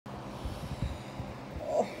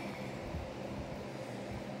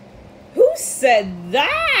said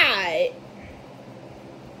that?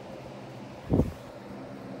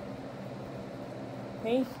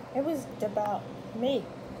 Me? It was about me.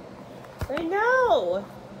 I know.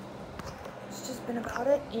 It's just been about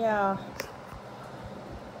it? Yeah.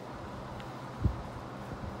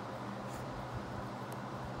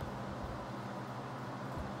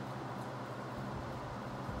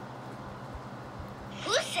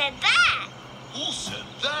 Who said that? Who said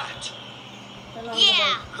that?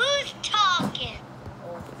 Yeah, who's talking?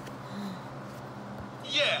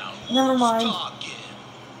 Yeah, who's Never mind. talking?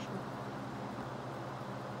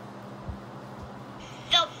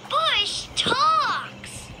 The bush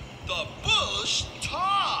talks. The bush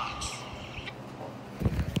talks.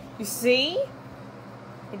 You see?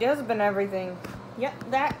 It does have been everything. Yep,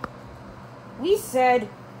 that. We said.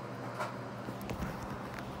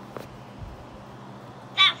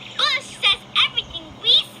 That bush says everything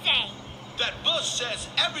we say. That bush says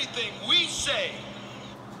everything we say.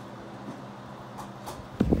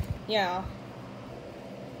 Yeah.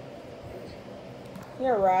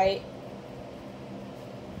 You're right.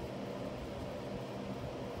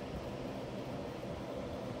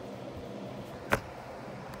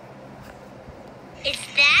 Is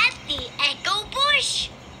that the echo bush?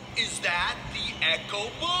 Is that the echo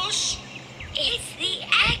bush? It's the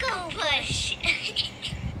echo bush.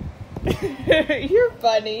 You're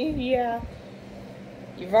funny, yeah.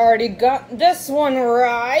 You've already got this one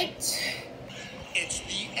right. It's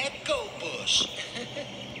the echo bush.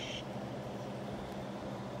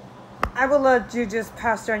 I will let you just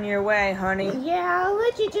pass on your way, honey. Yeah, I'll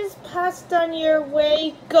let you just pass on your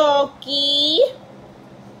way, Goki.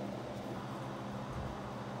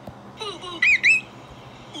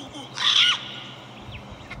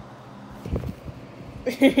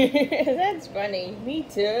 That's funny. Me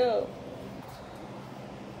too.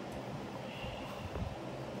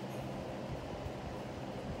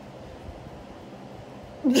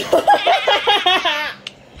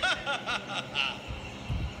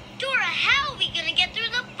 Dora, how are we gonna get through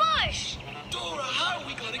the bush? Dora, how are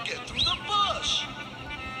we gonna get through the bush?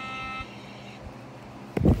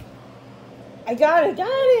 I got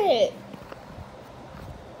it.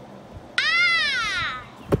 Ah!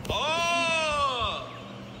 Oh!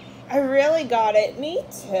 I really got it. Me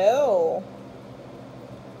too.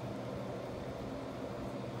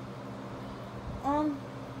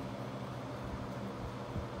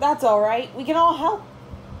 That's all right. We can all help.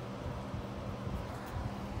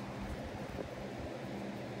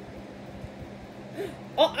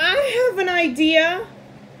 Oh, I have an idea.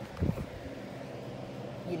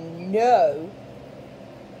 You know,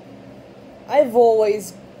 I've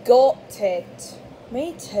always got it.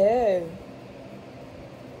 Me too.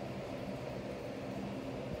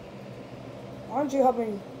 Why don't you help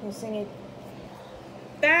me sing it?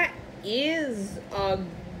 That is a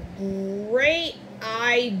great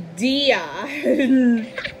idea.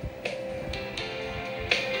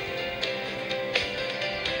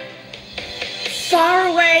 Far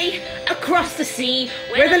away across the sea,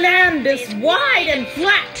 where the land is wide and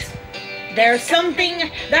flat, there's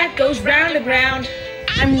something that goes round and round.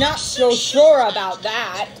 I'm not so sure about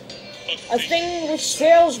that. A thing which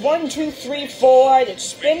sails 1, 2, 3, 4 that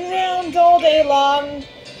spin round all day long.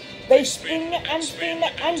 They spin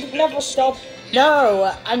and never stop.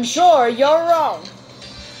 No, I'm sure you're wrong.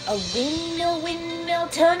 A windmill,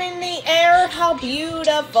 turn in the air, how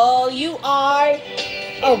beautiful you are.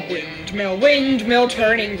 A windmill,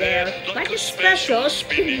 turning there, like a special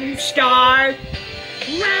spinning star.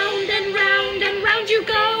 Round and round you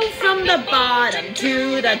go, from the bottom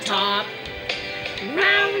to the top.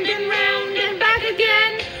 Round and back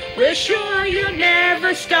again, we're sure you'll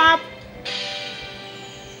never stop.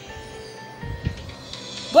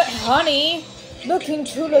 But honey, look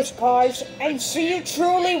into the skies and see a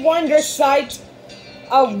truly wondrous sight.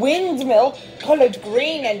 A windmill colored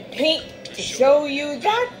green and pink to show you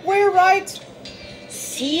that we're right.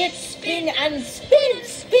 See it spin and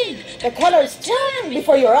spin, the colors turn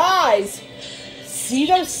before your eyes. See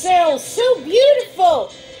those sails, so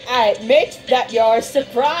beautiful. I admit that you're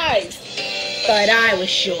surprised. But I was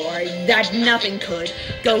sure that nothing could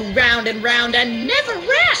go round and never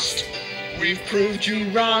rest. We've proved you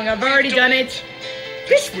wrong, I've already done it.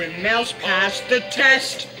 This windmill's passed the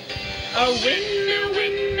test. A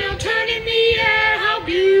windmill, turn in the air, how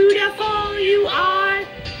beautiful you are.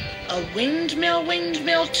 A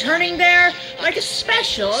windmill, turning there, like a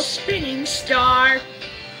special spinning star.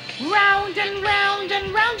 Round and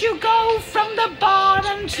round you go, from the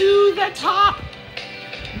bottom to the top.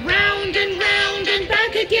 Round and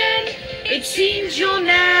back again, it seems you'll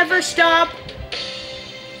never stop.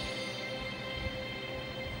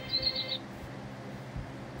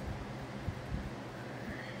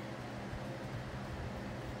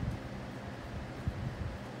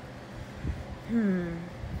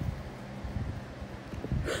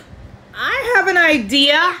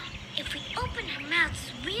 idea. If we open our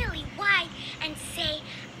mouths really wide and say,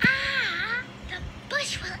 ah, the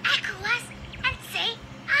bush will echo us and say,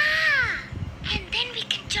 ah. And then we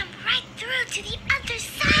can jump right through to the other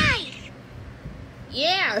side.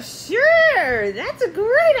 Yeah, sure. That's a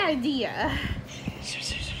great idea.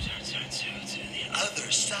 To the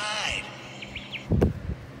other side.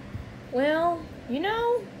 Well, you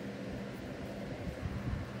know,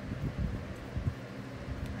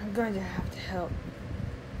 I'm going to have to help.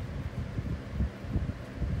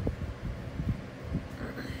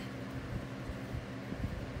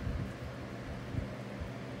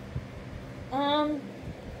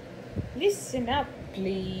 Listen up,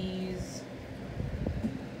 please.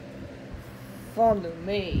 Follow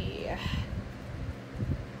me.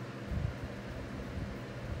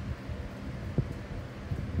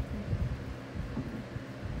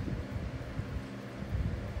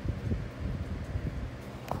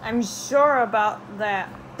 I'm sure about that.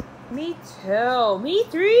 Me too. Me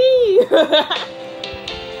three.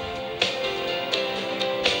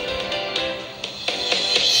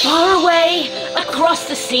 Far away across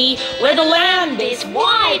the sea, where the land is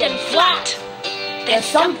wide and flat, there's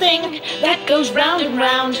something that goes round and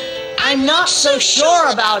round. I'm not so sure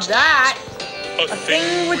about that. A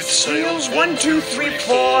Thing with sails 1, 2, 3,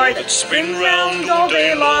 4 that spin round all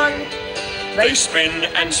day long. They spin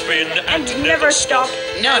and spin and Never stop.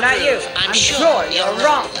 No, not you. I'm sure you're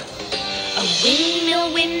wrong. A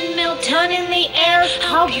windmill, windmill, turn in the air,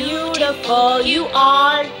 how beautiful you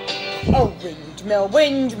are. A windmill,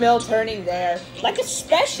 windmill turning there, like a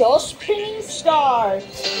special spinning star.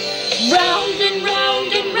 Round and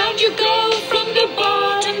round you go, from the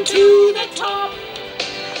bottom to the top.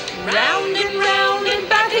 Round and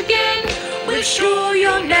back again, we're sure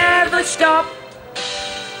you'll never stop.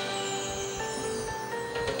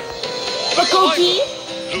 Cookie,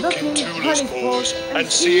 look into those pores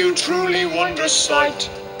and see a truly wondrous sight.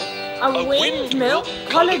 a windmill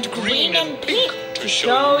colored green and pink to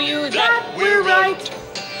show you that we're right.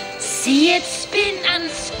 See it spin and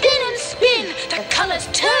spin and spin, the colors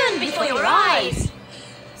turn before your eyes.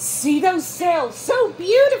 See those sails, so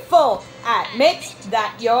beautiful. Admit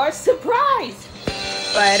that you're surprised.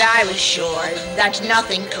 But I was sure that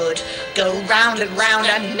nothing could go round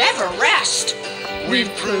and never rest.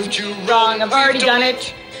 We've proved you Wrong, I've already done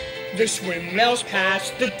it. This windmill's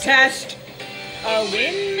passed the test. A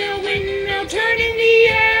windmill, windmill, turn in the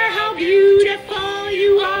air, how beautiful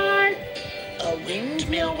you are. A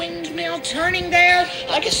windmill, windmill, turning there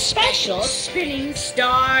like a special spinning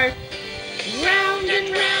star. Round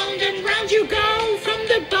and round you go, from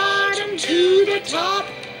the bottom to the top.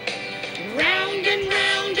 Round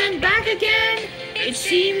and back again, it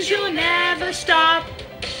seems you'll never stop.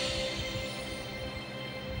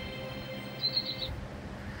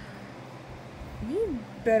 You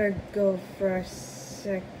better go for a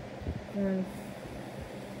second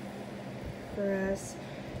for us.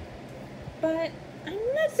 But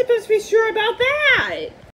I'm not supposed to be sure about that.